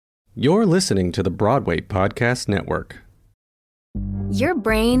You're listening to the Broadway Podcast Network. Your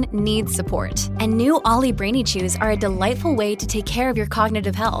brain needs support, and new Ollie Brainy Chews are a delightful way to take care of your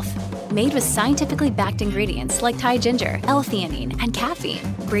cognitive health. Made with scientifically backed ingredients like Thai ginger, L-theanine, and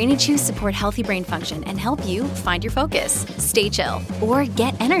caffeine, Brainy Chews support healthy brain function and help you find your focus, stay chill, or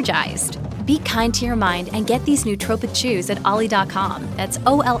get energized. Be kind to your mind and get these nootropic chews at ollie.com. That's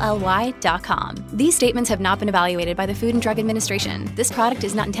OLLY.com. These statements have not been evaluated by the Food and Drug Administration. This product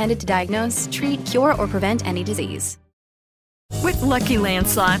is not intended to diagnose, treat, cure, or prevent any disease. With Lucky Land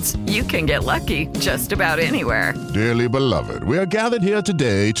Slots, you can get lucky just about anywhere. Dearly beloved, we are gathered here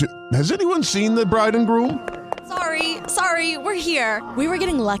today to... Has anyone seen the bride and groom? Sorry, we're here. We were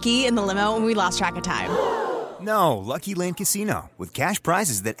getting lucky in the limo and we lost track of time. No, Lucky Land Casino, with cash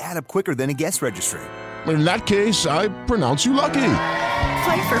prizes that add up quicker than a guest registry. In that case, I pronounce you lucky.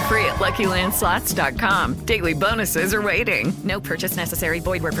 Play for free at LuckyLandSlots.com. Daily bonuses are waiting. No purchase necessary.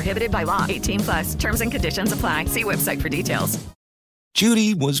 Void where prohibited by law. 18+. Terms and conditions apply. See website for details.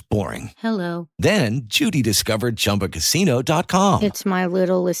 Judy was boring. Hello. Then Judy discovered ChumbaCasino.com. It's my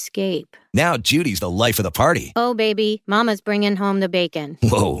little escape. Now Judy's the life of the party. Oh, baby, mama's bringing home the bacon.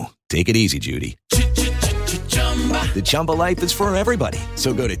 Whoa, take it easy, Judy. The Chumba life is for everybody.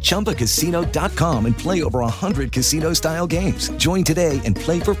 So go to ChumbaCasino.com and play over 100 casino-style games. Join today and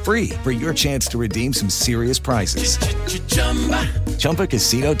play for free for your chance to redeem some serious prizes.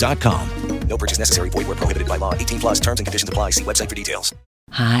 ChumbaCasino.com. No purchase necessary. Void where prohibited by law. 18+. Terms and conditions apply. See website for details.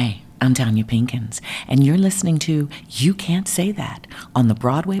 Hi, I'm Tanya Pinkins, and you're listening to You Can't Say That on the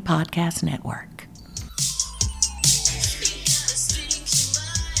Broadway Podcast Network.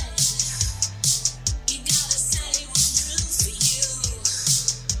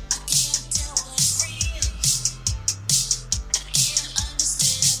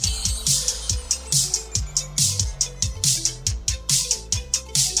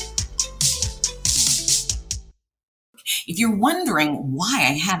 If you're wondering why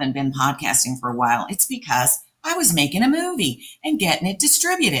I haven't been podcasting for a while, it's because I was making a movie and getting it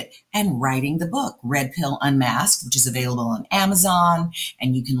distributed and writing the book, Red Pill Unmasked, which is available on Amazon,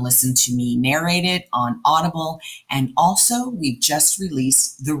 and you can listen to me narrate it on Audible. And also, we've just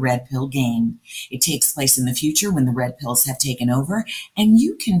released The Red Pill Game. It takes place in the future when the red pills have taken over, and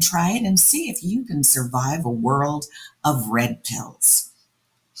you can try it and see if you can survive a world of red pills.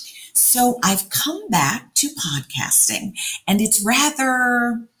 So I've come back to podcasting, and it's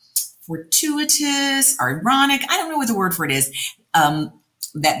rather fortuitous, ironic, I don't know what the word for it is, that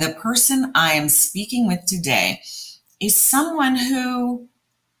the person I am speaking with today is someone who,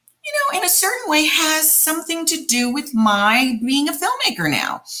 in a certain way has something to do with my being a filmmaker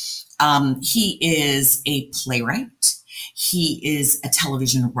now. He is a playwright. He is a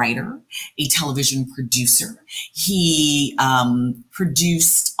television writer, a television producer. He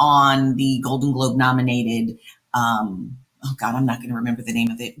produced on the Golden Globe nominated, I'm not going to remember the name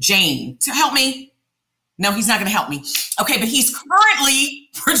of it. Jane, so help me. No, he's not going to help me. Okay, but he's currently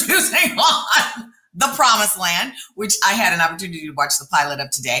producing on The Promised Land, which I had an opportunity to watch the pilot of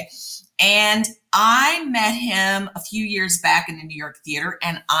today. And I met him a few years back in the New York theater,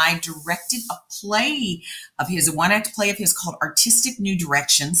 and I directed a play of his, a one-act play of his called Artistic New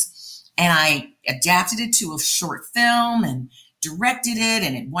Directions. And I adapted it to a short film and directed it,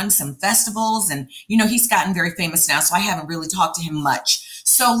 and it won some festivals. And, he's gotten very famous now, so I haven't really talked to him much.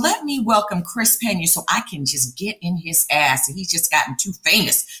 So let me welcome Chris Pena so I can just get in his ass. And he's just gotten too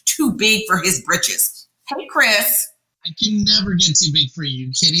famous, too big for his britches. Hey, Chris. I can never get too big for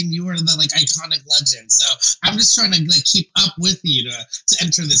you. Kidding? You are the iconic legend. So I'm just trying to keep up with you to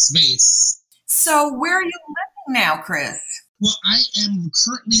enter this space. So where are you living now, Chris? Well, I am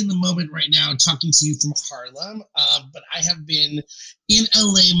currently in the moment right now talking to you from Harlem, but I have been in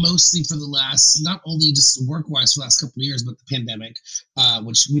LA mostly for the last, not only just work-wise for the last couple of years, but the pandemic,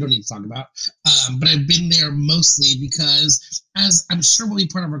 which we don't need to talk about. But I've been there mostly because, as I'm sure will be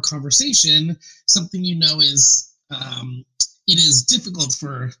part of our conversation, something is it is difficult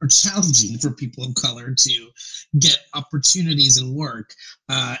or challenging for people of color to get opportunities in work.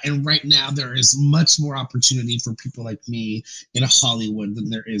 And right now there is much more opportunity for people like me in Hollywood than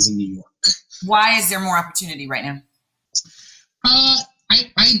there is in New York. Why is there more opportunity right now? I'm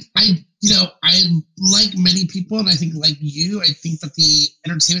like many people, and I think like you, I think that the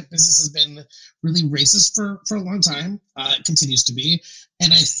entertainment business has been really racist for a long time. It continues to be.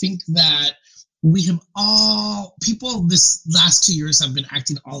 And I think that we have people this last 2 years have been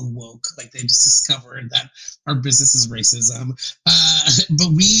acting all woke, like they just discovered that our business is racism. But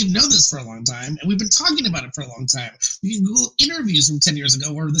we've known this for a long time, and we've been talking about it for a long time. You can Google interviews from 10 years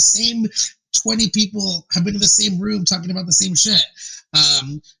ago where the same 20 people have been in the same room talking about the same shit.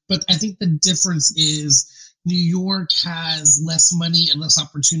 But I think the difference is New York has less money and less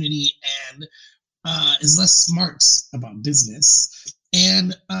opportunity and is less smart about business.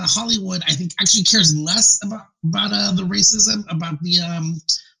 And Hollywood, I think, actually cares less about the racism,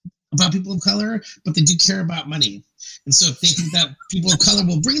 about people of color, but they do care about money. And so if they think that people of color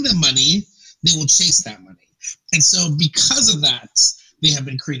will bring them money, they will chase that money. And so because of that, they have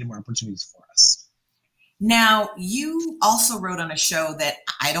been creating more opportunities for us. Now, you also wrote on a show that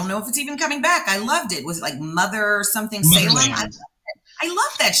I don't know if it's even coming back. I loved it. Was it like Mother something Salem? I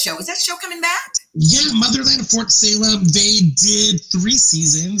love that show. Is that show coming back? Yeah, Motherland of Fort Salem. They did 3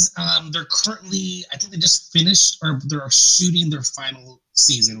 seasons. They're currently, I think they just finished, or they're shooting their final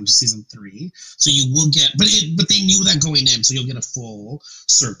season, which is season 3. So you will get, but they knew that going in, so you'll get a full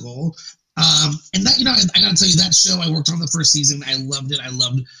circle. And that, I got to tell you, that show, I worked on the first season. I loved it. I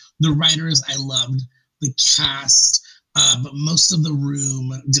loved the writers. I loved the cast. But most of the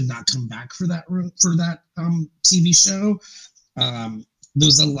room did not come back for that TV show. There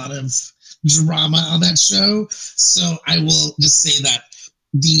was a lot of drama on that show. So I will just say that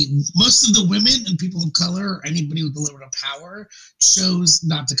most of the women and people of color, or anybody with a little bit of power, chose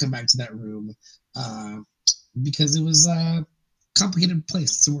not to come back to that room because it was a complicated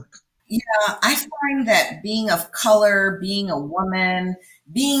place to work. Yeah, I find that being of color, being a woman,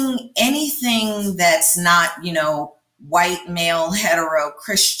 being anything that's not, white, male, hetero,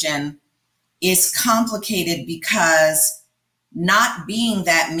 Christian is complicated because not being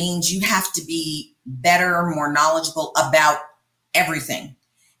that means you have to be better, more knowledgeable about everything.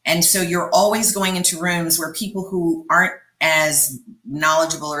 And so you're always going into rooms where people who aren't as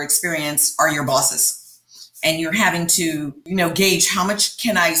knowledgeable or experienced are your bosses. And you're having to, gauge how much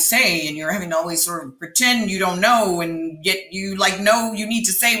can I say? And you're having to always sort of pretend you don't know and yet you know you need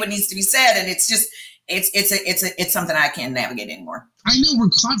to say what needs to be said. And it's just, it's something I can't navigate anymore. I know we're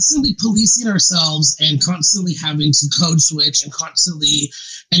constantly policing ourselves and constantly having to code switch and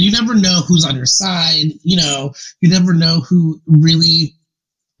you never know who's on your side. You never know who really,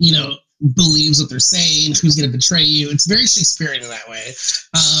 believes what they're saying, who's going to betray you. It's very Shakespearean in that way.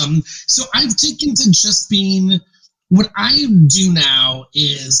 So I've taken to just being, what I do now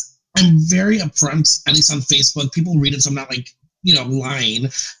is I'm very upfront, at least on Facebook. People read it, so I'm not lying.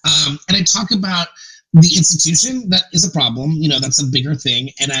 And I talk about the institution that is a problem, that's a bigger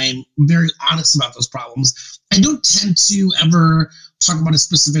thing. And I'm very honest about those problems. I don't tend to ever talk about a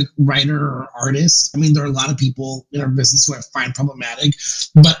specific writer or artist. I mean, there are a lot of people in our business who I find problematic,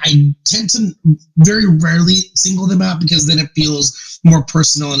 but I tend to very rarely single them out because then it feels more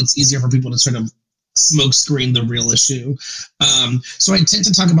personal and it's easier for people to sort of smoke screen the real issue. So I tend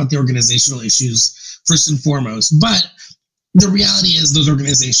to talk about the organizational issues first and foremost, but the reality is those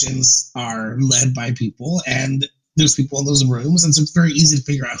organizations are led by people and there's people in those rooms. And so it's very easy to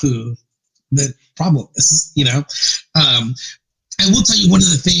figure out who the problem is, I will tell you one of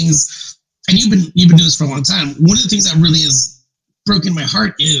the things, and you've been doing this for a long time, one of the things that really has broken my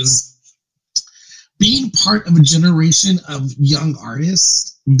heart is being part of a generation of young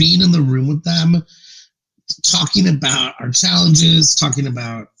artists, being in the room with them, talking about our challenges, talking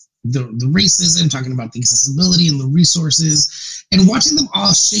about the racism, talking about the accessibility and the resources, and watching them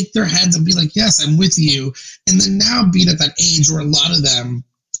all shake their heads and be like, yes, I'm with you. And then now being at that age where a lot of them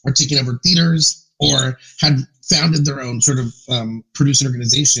are taking over theaters or had founded their own sort of producing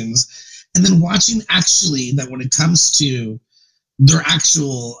organizations, and then watching actually that when it comes to their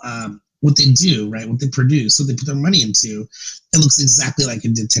actual what they do, right, what they produce, what they put their money into, it looks exactly like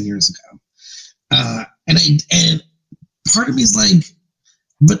it did 10 years ago. And part of me is like,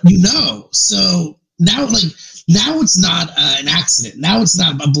 but so now it's not an accident. Now it's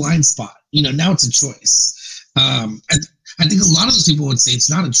not a blind spot. Now it's a choice. I think a lot of those people would say it's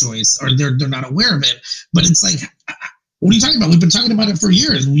not a choice or they're not aware of it, but it's like, what are you talking about? We've been talking about it for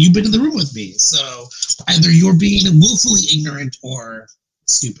years. You've been in the room with me. So either you're being willfully ignorant or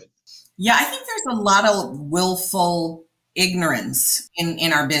stupid. Yeah, I think there's a lot of willful ignorance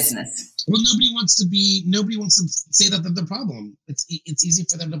in our business. Well, nobody wants to say that they're the problem. It's easy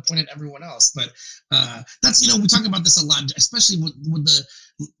for them to point at everyone else. But that's, we talk about this a lot, especially with the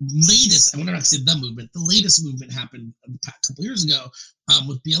latest, I want to not say the movement, the latest movement happened a couple years ago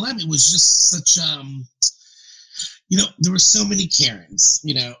with BLM. It was just such, there were so many Karens,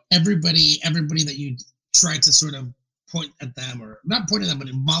 everybody that you tried to sort of point at them, or not point at them, but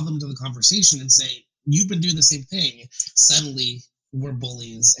involve them into the conversation and say, you've been doing the same thing. Suddenly we're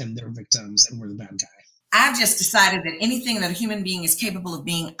bullies and they're victims and we're the bad guy. I've just decided that anything that a human being is capable of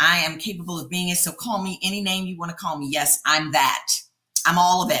being, I am capable of being it. So call me any name you want to call me. Yes, I'm that. I'm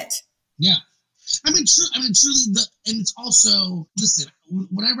all of it. Yeah. Truly, and it's also, listen,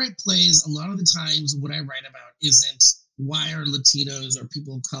 when I write plays, a lot of the times what I write about isn't why are Latinos or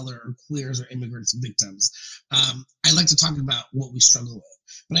people of color or queers or immigrants victims. I like to talk about what we struggle with,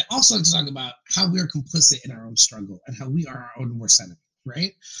 but I also like to talk about how we are complicit in our own struggle and how we are our own worst enemy,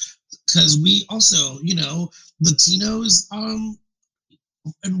 right? Because we also, Latinos on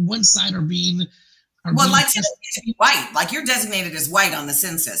one side are being... like to be white, like you're designated as white on the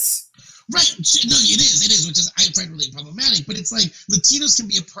census. Right. No, it is, which is, I find really problematic. But it's like Latinos can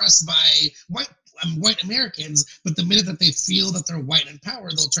be oppressed by white Americans, but the minute that they feel that they're white in power,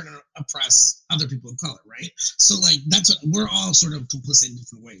 they'll turn and oppress other people of color, right? So, like, that's what we're all sort of complicit in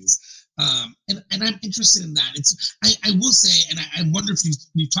different ways. And I'm interested in that. I will say, and I wonder if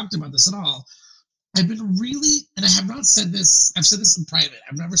you've talked about this at all. I've been really, and I have not said this, I've said this in private,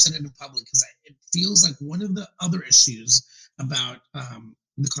 I've never said it in public, because it feels like one of the other issues about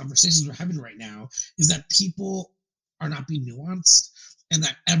the conversations we're having right now is that people are not being nuanced and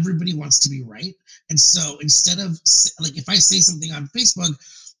that everybody wants to be right. And so instead of, like, if I say something on Facebook,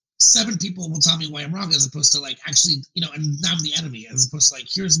 7 people will tell me why I'm wrong, as opposed to, like, actually, and now I'm the enemy, as opposed to, like,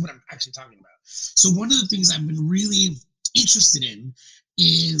 here's what I'm actually talking about. So one of the things I've been really interested in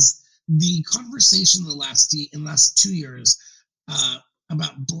is the conversation in the last 2 years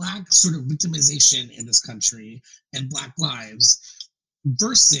about Black sort of victimization in this country and Black lives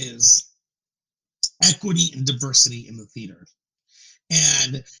versus equity and diversity in the theater.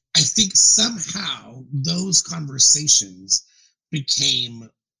 And I think somehow those conversations became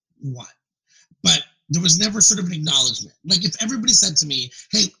one. But there was never sort of an acknowledgement. Like, if everybody said to me,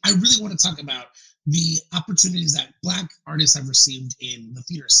 hey, I really want to talk about the opportunities that Black artists have received in the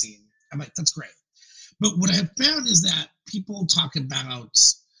theater scene, I'm like, that's great. But what I have found is that people talk about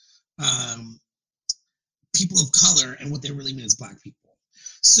people of color and what they really mean is Black people.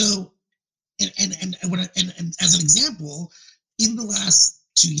 So, and as an example, in the last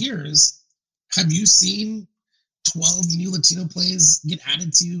 2 years, have you seen 12 new Latino plays get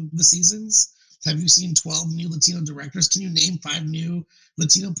added to the seasons? Have you seen 12 new Latino directors? Can you name 5 new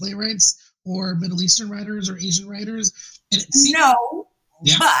Latino playwrights or Middle Eastern writers or Asian writers? And no,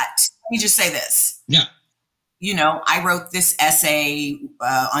 yeah. But let me just say this. Yeah. I wrote this essay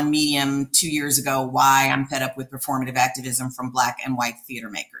on Medium 2 years ago, Why I'm Fed Up with Performative Activism from Black and White Theater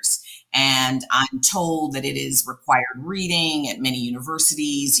Makers. And I'm told that it is required reading at many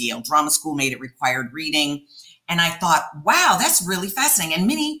universities. Yale Drama School made it required reading. And I thought, wow, that's really fascinating.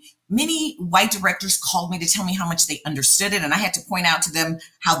 And many white directors called me to tell me how much they understood it. And I had to point out to them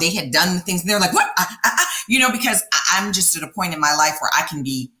how they had done the things. And they're like, what? Because I'm just at a point in my life where I can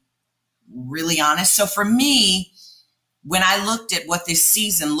be really honest. So for me, when I looked at what this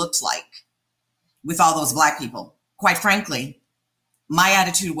season looked like with all those Black people, quite frankly, my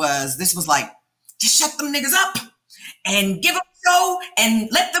attitude was, this was like, just shut them niggas up and give them a show and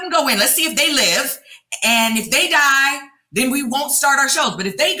let them go in. Let's see if they live. And if they die, then we won't start our shows. But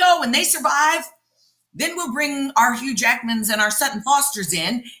if they go and they survive, then we'll bring our Hugh Jackmans and our Sutton Fosters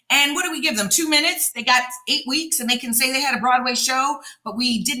in. And what do we give them? 2 minutes? They got 8 weeks and they can say they had a Broadway show, but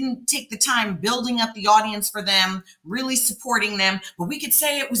we didn't take the time building up the audience for them, really supporting them. But we could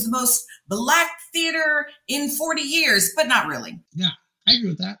say it was the most Black theater in 40 years, but not really. Yeah, I agree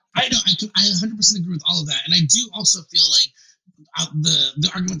with that. I 100% agree with all of that. And I do also feel like the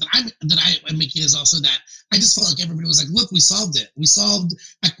argument that I am making is also that I just felt like everybody was like, look, we solved it. We solved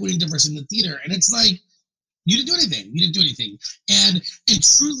equity and diversity in the theater. And it's like, you didn't do anything. And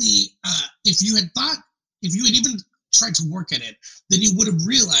truly, if you had even tried to work at it, then you would have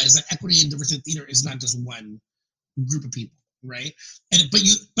realized that equity and diversity in theater is not just one group of people, right?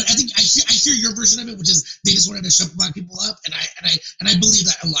 But I think I hear your version of it, which is they just wanted to shove Black people up, and I believe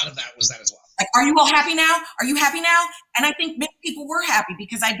that a lot of that was that as well. Like, are you all happy now? Are you happy now? And I think many people were happy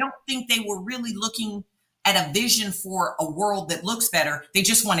because I don't think they were really looking at a vision for a world that looks better. They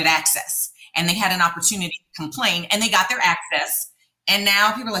just wanted access, and they had an opportunity to complain, and they got their access. And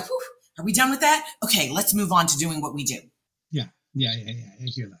now people are like, are we done with that? Okay, let's move on to doing what we do. Yeah. I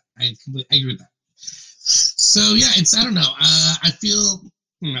hear that. I agree with that. So yeah, I don't know. I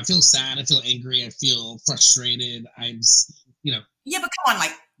feel sad. I feel angry. I feel frustrated. Yeah, but come on,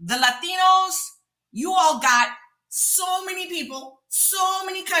 like the Latinos, you all got so many people, so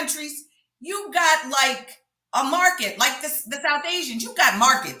many countries. You got like a market, like the South Asians. You got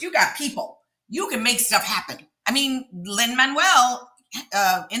market. You got people. You can make stuff happen. I mean, Lin-Manuel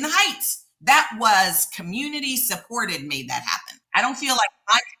in the Heights, that was community supported, made that happen. I don't feel like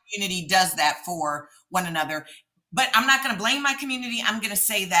my community does that for one another, but I'm not going to blame my community. I'm going to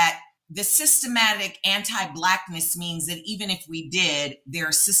say that the systematic anti-Blackness means that even if we did, there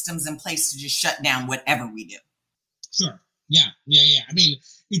are systems in place to just shut down whatever we do. Sure. Yeah. I mean,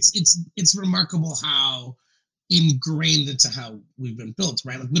 it's remarkable how ingrained into how we've been built,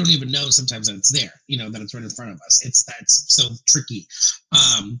 right? Like we don't even know sometimes that it's there, that it's right in front of us. That's so tricky.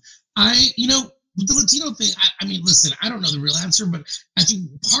 The Latino thing, I mean, listen, I don't know the real answer, but I think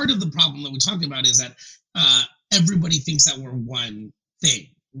part of the problem that we're talking about is that everybody thinks that we're one thing,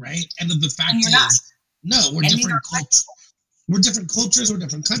 right? And the fact is, no, we're different cultures. We're different cultures, we're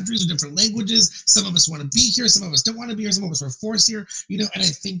different countries, we're different languages. Some of us want to be here, some of us don't want to be here, some of us are forced here, and I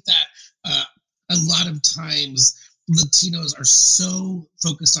think that a lot of times Latinos are so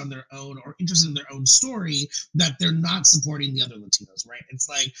focused on their own or interested in their own story that they're not supporting the other Latinos, right? It's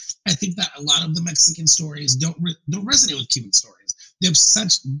like, I think that a lot of the Mexican stories don't resonate with Cuban stories. They have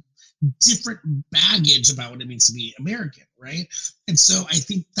such different baggage about what it means to be American, right? And so I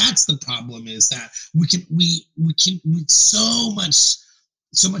think that's the problem, is that we can with so much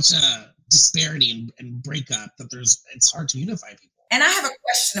disparity and breakup that it's hard to unify people. And I have a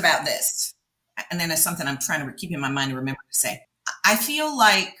question about this. And then it's something I'm trying to keep in my mind to remember to say. I feel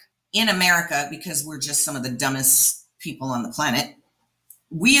like in America, because we're just some of the dumbest people on the planet,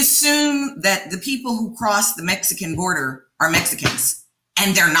 we assume that the people who cross the Mexican border are Mexicans,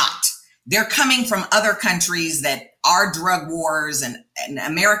 and they're not. They're coming from other countries that our drug wars and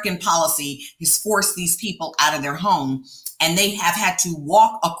American policy has forced these people out of their home, and they have had to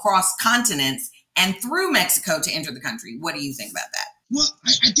walk across continents and through Mexico to enter the country. What do you think about that? Well,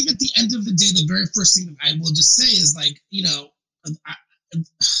 I think at the end of the day, the very first thing that I will just say is like,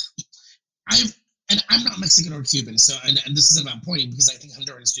 I'm not Mexican or Cuban, so and this isn't about pointing because I think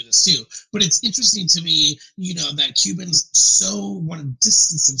Hondurans do this too. But it's interesting to me, that Cubans so want to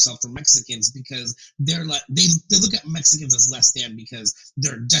distance themselves from Mexicans because they're like they look at Mexicans as less than because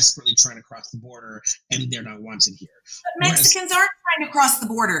they're desperately trying to cross the border and they're not wanted here. But Mexicans aren't trying to cross the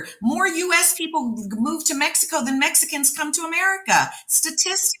border. More U.S. people move to Mexico than Mexicans come to America.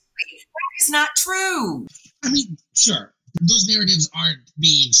 Statistically, that is not true. I mean, sure, those narratives aren't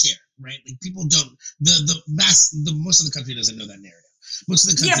being shared. Right? Like people don't, most of the country doesn't know that narrative. Most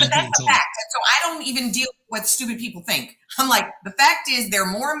of the country but that's a fact. So I don't even deal with what stupid people think. I'm like, the fact is there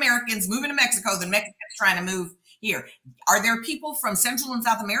are more Americans moving to Mexico than Mexicans trying to move here. Are there people from Central and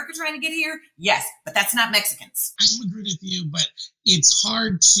South America trying to get here? Yes, but that's not Mexicans. I agree with you, but it's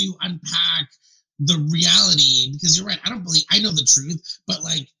hard to unpack the reality because you're right. I know the truth, but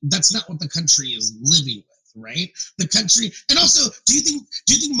like, that's not what the country is living with. Right, the country, and also, do you think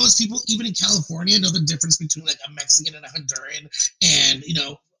most people, even in California, know the difference between like a Mexican and a Honduran, and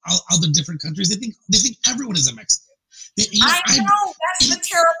all the different countries? They think everyone is a Mexican. I know that's the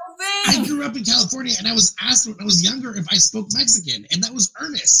terrible thing. I grew up in California, and I was asked when I was younger if I spoke Mexican, and that was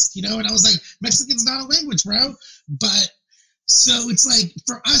earnest, and I was like, Mexican's not a language, bro. But so it's like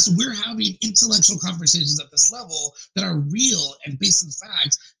for us, we're having intellectual conversations at this level that are real and based on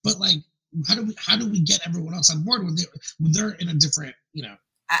facts, but like. How do we get everyone else on board when they're in a different,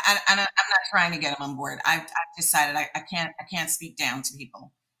 I'm not trying to get them on board. I've decided I can't speak down to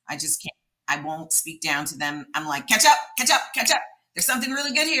people. I just can't. I won't speak down to them. I'm like, catch up. There's something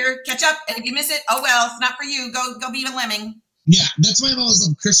really good here. Catch up. And if you miss it, oh well, it's not for you. Go be a lemming. Yeah, that's why I've always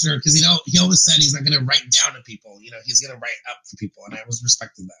loved Kushner because he always said he's not going to write down to people. He's going to write up for people, and I always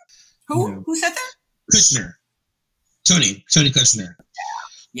respected that. Who said that? Kushner, Tony Kushner.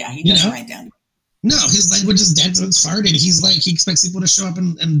 Yeah, he doesn't write down. No, his language is dense and it's hard, and he's like, he expects people to show up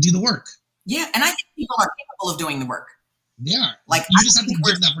and do the work. Yeah, and I think people are capable of doing the work. They are. Like, you just have to give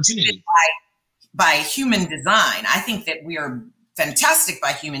them the opportunity. By human design. I think that we are fantastic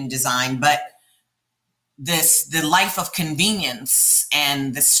by human design, but the life of convenience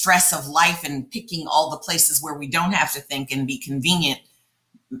and the stress of life and picking all the places where we don't have to think and be convenient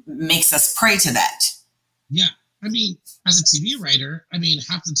makes us prey to that. Yeah. I mean, as a TV writer,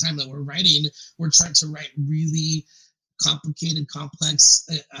 half the time that we're writing, we're trying to write really complicated, complex,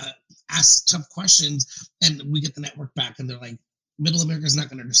 ask tough questions, and we get the network back, and they're like, Middle America's not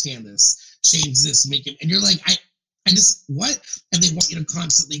going to understand this. Change this, make it, and you're like, I just, what? And they want you to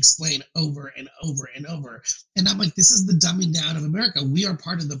constantly explain over and over and over. And I'm like, this is the dumbing down of America. We are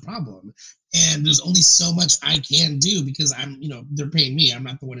part of the problem. And there's only so much I can do because they're paying me. I'm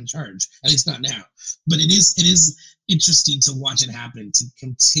not the one in charge, at least not now. But it is interesting to watch it happen, to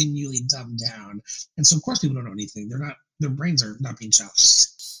continually dumb down. And so, of course, people don't know anything. Their brains are not being challenged.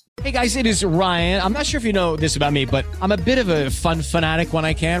 Hey guys, it is Ryan. I'm not sure if you know this about me, but I'm a bit of a fun fanatic when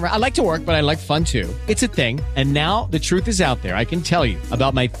I can. I like to work, but I like fun too. It's a thing. And now the truth is out there. I can tell you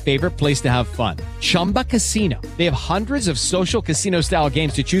about my favorite place to have fun. Chumba Casino. They have hundreds of social casino style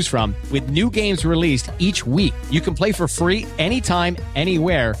games to choose from with new games released each week. You can play for free anytime,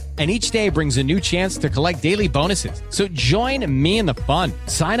 anywhere. And each day brings a new chance to collect daily bonuses. So join me in the fun.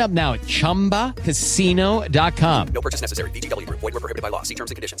 Sign up now at ChumbaCasino.com. No purchase necessary. VGW Group. Void where prohibited by law. See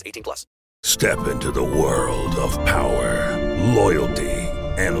terms and conditions. 18+. Step into the world of power, loyalty,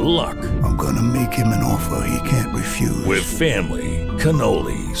 and luck. I'm gonna make him an offer he can't refuse. With family,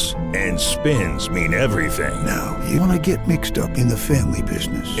 cannolis, and spins mean everything. Now, you wanna get mixed up in the family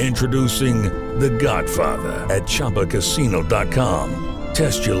business. Introducing The Godfather at ChumbaCasino.com.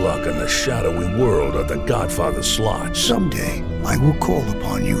 Test your luck in the shadowy world of The Godfather slot. Someday, I will call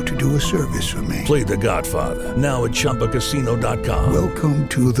upon you to do a service for me. Play The Godfather, now at ChumbaCasino.com. Welcome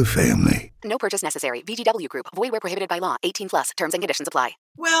to the family. No purchase necessary. VGW Group. Void where prohibited by law. 18+. Terms and conditions apply.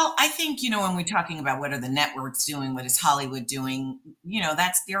 Well, I think, when we're talking about what are the networks doing, what is Hollywood doing,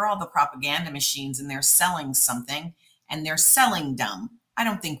 they're all the propaganda machines, and they're selling something, and they're selling dumb. I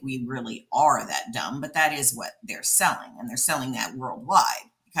don't think we really are that dumb, but that is what they're selling, and they're selling that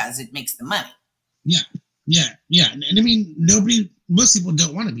worldwide because it makes the money. Yeah. And I mean, most people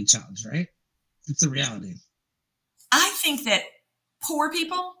don't want to be challenged, right? It's the reality. I think that poor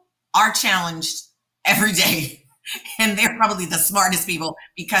people are challenged every day, and they're probably the smartest people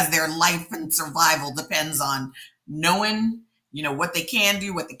because their life and survival depends on knowing, what they can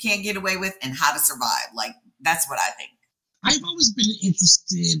do, what they can't get away with, and how to survive. Like, that's what I think. I've always been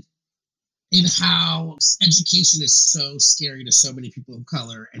interested in how education is so scary to so many people of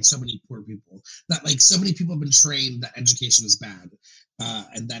color and so many poor people, that so many people have been trained that education is bad.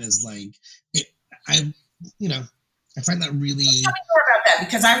 And that is I find that really... Tell me more about that,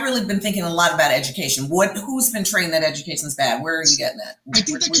 because I've really been thinking a lot about education. Who's been trained that education is bad? Where are you getting at? I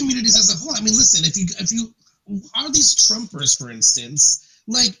think that communities as a whole, I mean, listen, if you are these Trumpers, for instance,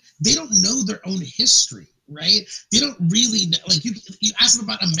 they don't know their own history. Right? They don't really know. You ask them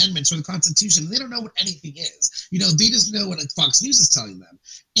about amendments or the Constitution, they don't know what anything is. They just know what Fox News is telling them.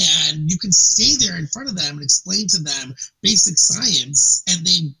 And you can stay there in front of them and explain to them basic science, and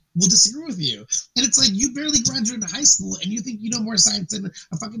they will disagree with you. And it's you barely graduated high school, and you think you know more science than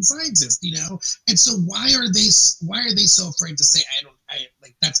a fucking scientist, And so why are they so afraid to say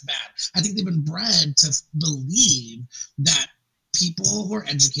that's bad? I think they've been bred to believe that people who are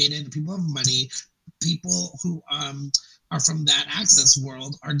educated, people who have money, people who are from that access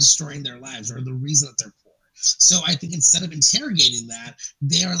world are destroying their lives, or the reason that they're poor. So I think instead of interrogating that,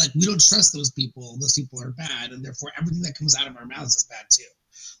 they are we don't trust those people are bad, and therefore everything that comes out of our mouths is bad too.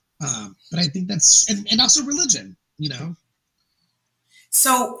 But I think that's, and also religion,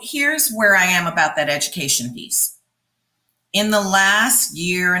 So here's where I am about that education piece. In the last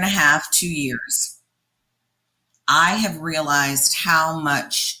year and a half, 2 years, I have realized how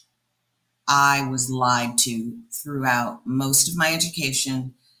much I was lied to throughout most of my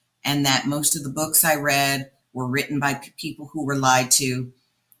education, and that most of the books I read were written by people who were lied to,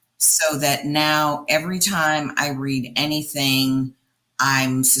 so that now every time I read anything,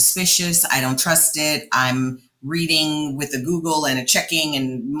 I'm suspicious. I don't trust it. I'm reading with a Google and a checking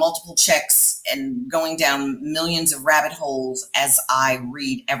and multiple checks and going down millions of rabbit holes as I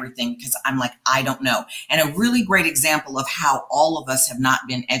read everything, because I'm I don't know. And a really great example of how all of us have not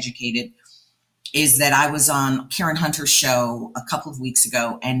been educated is that I was on Karen Hunter's show a couple of weeks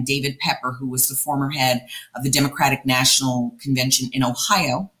ago, and David Pepper, who was the former head of the Democratic National Convention in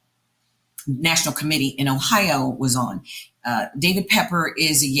Ohio, National Committee in Ohio, was on. David Pepper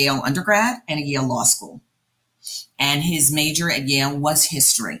is a Yale undergrad and a Yale Law School, and his major at Yale was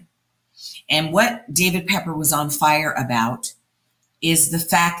history. And what David Pepper was on fire about is the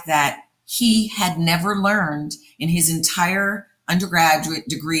fact that he had never learned in his entire undergraduate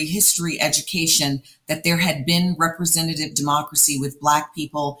degree history education that there had been representative democracy with Black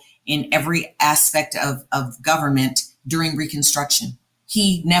people in every aspect of government during Reconstruction.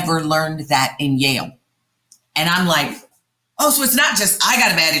 He never learned that in Yale. And I'm so it's not just I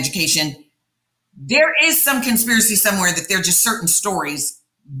got a bad education. There is some conspiracy somewhere that there are just certain stories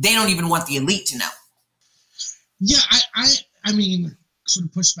they don't even want the elite to know. Yeah, I mean, sort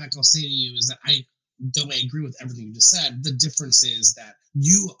of pushback I'll say to you is that though I agree with everything you just said, the difference is that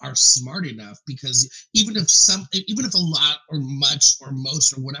you are smart enough, because even if a lot or much or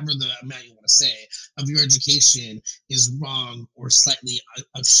most or whatever the amount you want to say of your education is wrong or slightly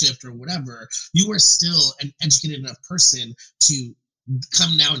a shift or whatever, you are still an educated enough person to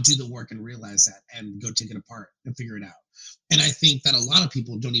come now and do the work and realize that and go take it apart and figure it out. And I think that a lot of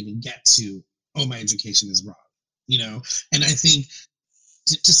people don't even get to, oh, my education is wrong, you know? And I think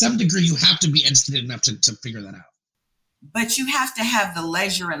to some degree, you have to be educated enough to figure that out. But you have to have the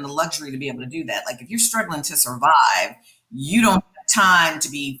leisure and the luxury to be able to do that. Like if you're struggling to survive, you don't have time to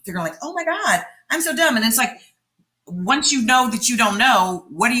be figuring like, oh my God, I'm so dumb. And it's like, once you know that you don't know,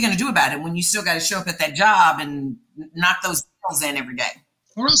 what are you going to do about it when you still got to show up at that job and knock those bills in every day?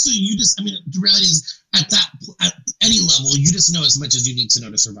 Or also the reality is at any level, you just know as much as you need to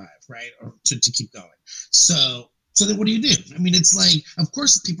know to survive, right? Or to keep going. So then what do you do? I mean, it's like, of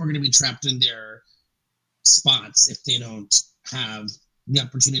course people are going to be trapped in their spots if they don't have the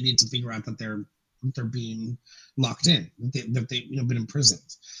opportunity to figure out that they're being locked in, that they've been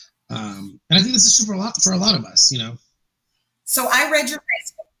imprisoned. And I think this is true for a lot of us, you know. So I read your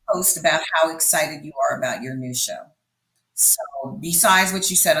Facebook post about how excited you are about your new show. So besides what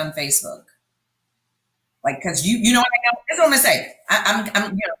you said on Facebook, like, because you know what I know, this is what I'm gonna say.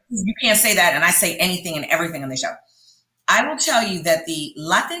 I'm you can't say that, and I say anything and everything on the show. I will tell you that the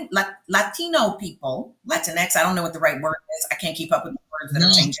Latino people, Latinx, I don't know what the right word is. I can't keep up with the words that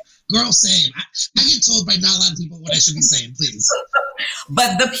are changing. Girl, same. I get told by not a lot of people what I should be saying, please.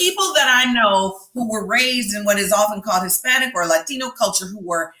 But the people that I know who were raised in what is often called Hispanic or Latino culture, who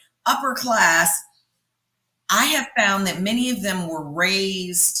were upper class, I have found that many of them were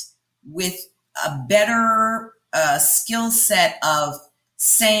raised with a better skill set of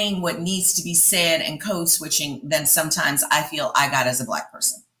saying what needs to be said and code switching than sometimes I feel I got as a Black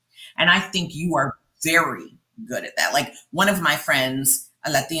person. And I think you are very good at that. Like one of my friends,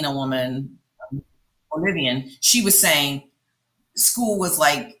 a Latina woman, Bolivian, she was saying school was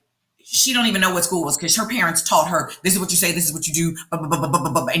like, she don't even know what school was because her parents taught her, this is what you say, this is what you do,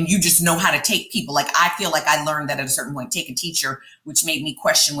 and you just know how to take people. Like I feel like I learned that at a certain point, take a teacher, which made me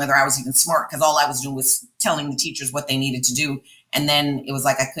question whether I was even smart because all I was doing was telling the teachers what they needed to do. And then it was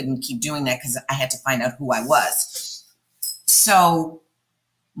like I couldn't keep doing that because I had to find out who I was. So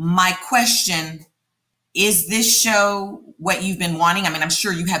my question, is this show what you've been wanting? I mean, I'm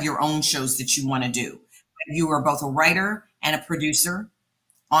sure you have your own shows that you want to do. You are both a writer and a producer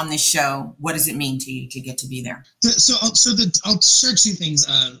on this show. What does it mean to you to get to be there? I'll share two things.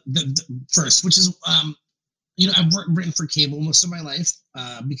 First, which is, I've written for cable most of my life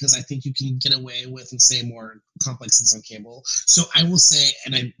because I think you can get away with and say more complex things on cable. So I will say,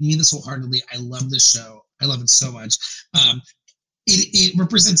 and I mean this wholeheartedly, I love this show. I love it so much. It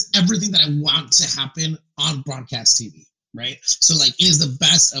represents everything that I want to happen on broadcast TV, right? So like it is the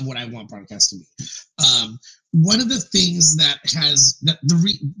best of what I want broadcast to be. One of the things there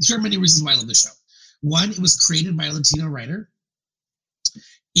are many reasons why I love the show. One, it was created by a Latino writer.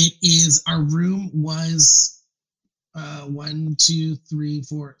 Our room was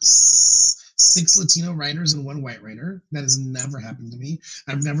 6 Latino writers and 1 white writer. That has never happened to me.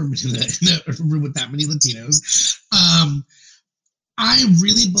 I've never been in a room with that many Latinos. I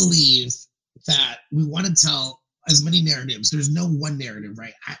really believe that we want to tell as many narratives. There's no one narrative,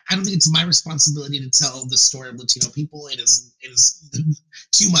 right? I don't think it's my responsibility to tell the story of Latino people. It is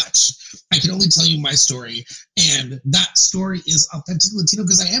too much. I can only tell you my story, and that story is authentic Latino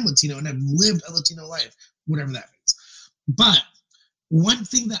because I am Latino and I've lived a Latino life, whatever that means. But one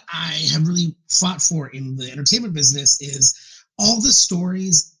thing that I have really fought for in the entertainment business is all the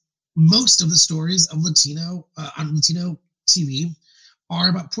stories, most of the stories of Latino on Latino TV are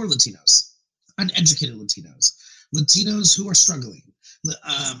about poor Latinos, uneducated Latinos who are struggling,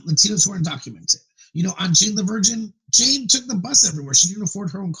 Latinos who are undocumented. On Jane the Virgin, Jane took the bus everywhere. She didn't afford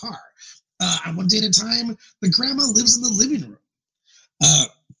her own car. On One Day at a Time, the grandma lives in the living room.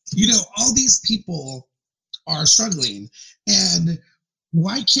 All these people are struggling. And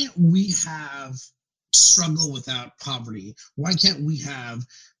why can't we have struggle without poverty? Why can't we have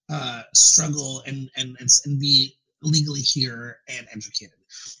struggle and be legally here and educated?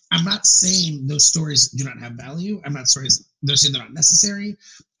 I'm not saying those stories do not have value. I'm not saying they're not necessary.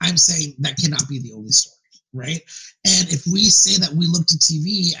 I'm saying that cannot be the only story, right? And if we say that we look to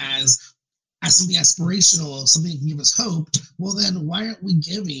TV as something aspirational, something that can give us hope, well then why aren't we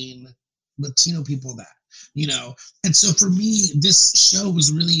giving Latino people that? And so for me, this show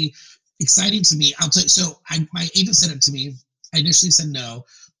was really exciting to me. I'll tell you. So my agent sent it to me. I initially said no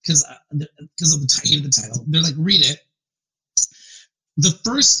because of the title. They're like, read it. The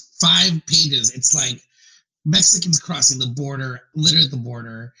first 5 pages, it's like Mexicans crossing the border, literally at the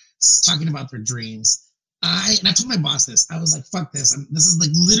border, talking about their dreams. I told my boss this. I was like, fuck this. This is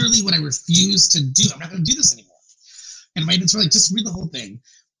like literally what I refuse to do. I'm not going to do this anymore. And my agents were like, just read the whole thing.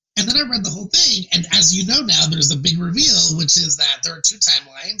 And then I read the whole thing, and as you know now, there's a big reveal, which is that there are two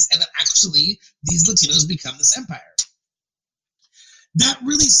timelines, and that actually these Latinos become this empire. That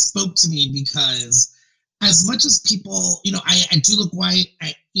really spoke to me because as much as people, I do look white,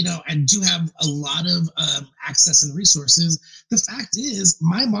 I do have a lot of access and resources. The fact is,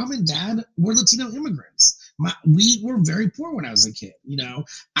 my mom and dad were Latino immigrants. We were very poor when I was a kid.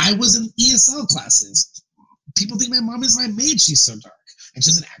 I was in ESL classes. People think my mom is my maid. She's so dark, and she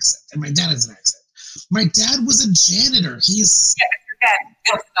has an accent, and my dad has an accent. My dad was a janitor. He's your dad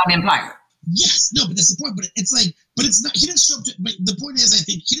built his own empire. Yes, no, but that's the point. But it's not. He didn't show up to. But the point is, I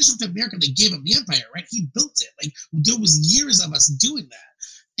think he didn't show up to America. They gave him the empire, right? He built it. Like there was years of us doing that,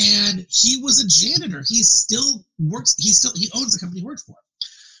 and he was a janitor. He still works. He owns the company he worked for.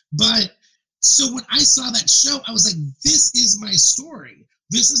 But so when I saw that show, I was like, this is my story.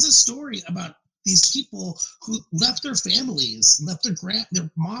 This is a story about these people who left their families, left their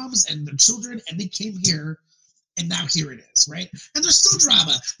moms and their children, and they came here. And now here it is, right? And there's still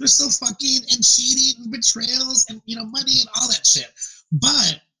drama. There's still fucking and cheating and betrayals and, money and all that shit.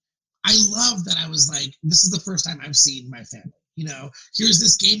 But I love that I was like, this is the first time I've seen my family. Here's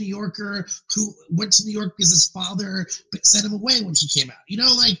this gay New Yorker who went to New York because his father sent him away when he came out.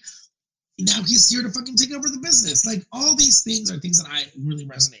 Now he's here to fucking take over the business. Like, all these things are things that I really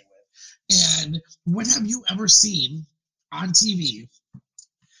resonate with. And when have you ever seen on TV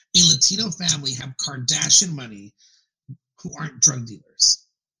a Latino family have Kardashian money who aren't drug dealers?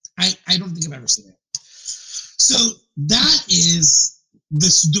 I don't think I've ever seen it. So that is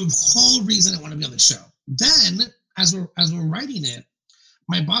the whole reason I want to be on the show. Then, as we're writing it,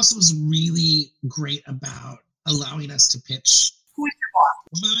 my boss was really great about allowing us to pitch. Who is your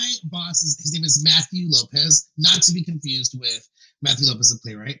boss? My boss his name is Matthew Lopez, not to be confused with Matthew Lopez, the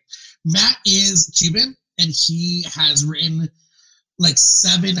playwright. Matt is Cuban, and he has written like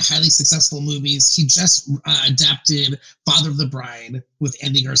 7 highly successful movies. He just adapted Father of the Bride with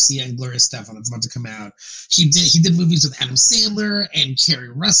Andy Garcia and Gloria Estefan that's about to come out. He did movies with Adam Sandler and Kerry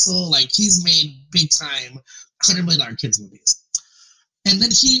Russell. Like, he's made big time $100 million kids movies. And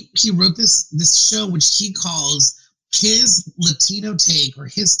then he wrote this show which he calls his Latino take, or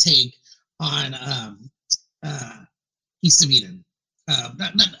his take on East of Eden.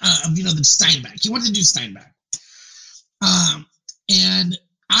 The Steinbeck. He wanted to do Steinbeck. And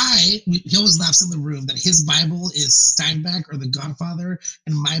he always laughs in the room that his Bible is Steinbeck or The Godfather,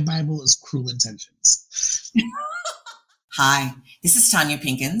 and my Bible is Cruel Intentions. Hi, this is Tanya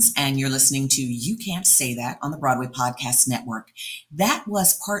Pinkins, and you're listening to You Can't Say That on the Broadway Podcast Network. That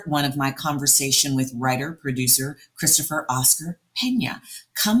was part 1 of my conversation with writer-producer Christopher Oscar Pena.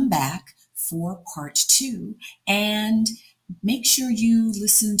 Come back for part 2, and make sure you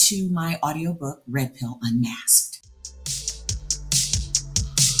listen to my audiobook, Red Pill Unmasked.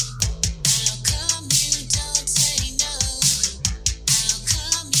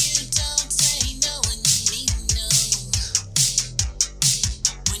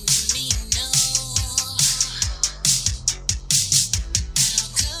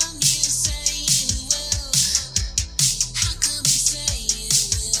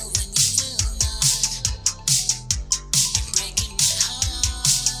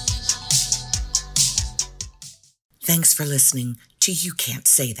 Thanks for listening to You Can't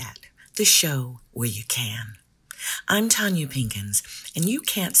Say That, the show where you can. I'm Tanya Pinkins, and You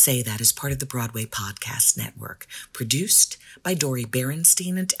Can't Say That is part of the Broadway Podcast Network, produced by Dori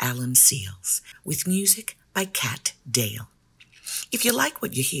Berenstein and Alan Seals, with music by Kat Dale. If you like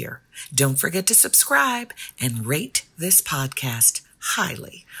what you hear, don't forget to subscribe and rate this podcast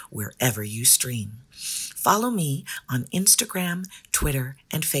highly wherever you stream. Follow me on Instagram, Twitter,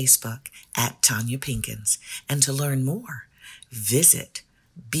 and Facebook at Tanya Pinkins. And to learn more, visit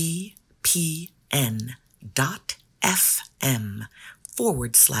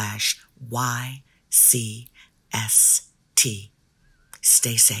bpn.fm/YCST.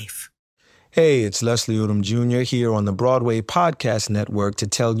 Stay safe. Hey, it's Leslie Odom Jr. here on the Broadway Podcast Network to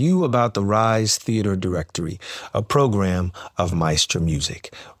tell you about the Rise Theater Directory, a program of Maestro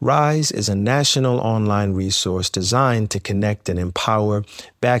Music. Rise is a national online resource designed to connect and empower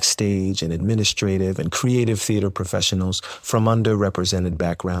backstage and administrative and creative theater professionals from underrepresented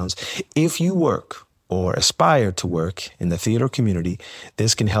backgrounds. If you work or aspire to work in the theater community,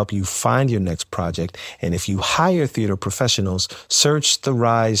 this can help you find your next project. And if you hire theater professionals, search the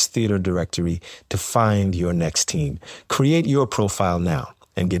Rise Theater Directory to find your next team. Create your profile now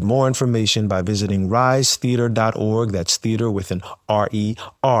and get more information by visiting risetheater.org. That's theater with an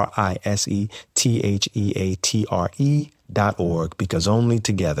RERISETHEATRE.org, because only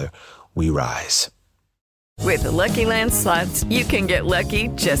together we rise. With the Lucky Land Slots, you can get lucky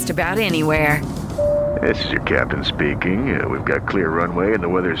just about anywhere. This is your captain speaking. We've got clear runway and the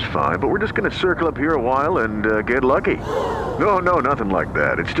weather's fine, but we're just going to circle up here a while and get lucky. No, nothing like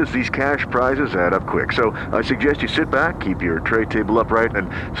that. It's just these cash prizes add up quick. So I suggest you sit back, keep your tray table upright, and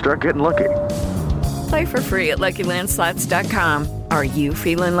start getting lucky. Play for free at LuckyLandSlots.com. Are you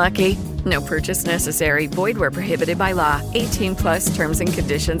feeling lucky? No purchase necessary. Void where prohibited by law. 18+ terms and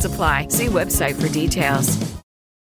conditions apply. See website for details.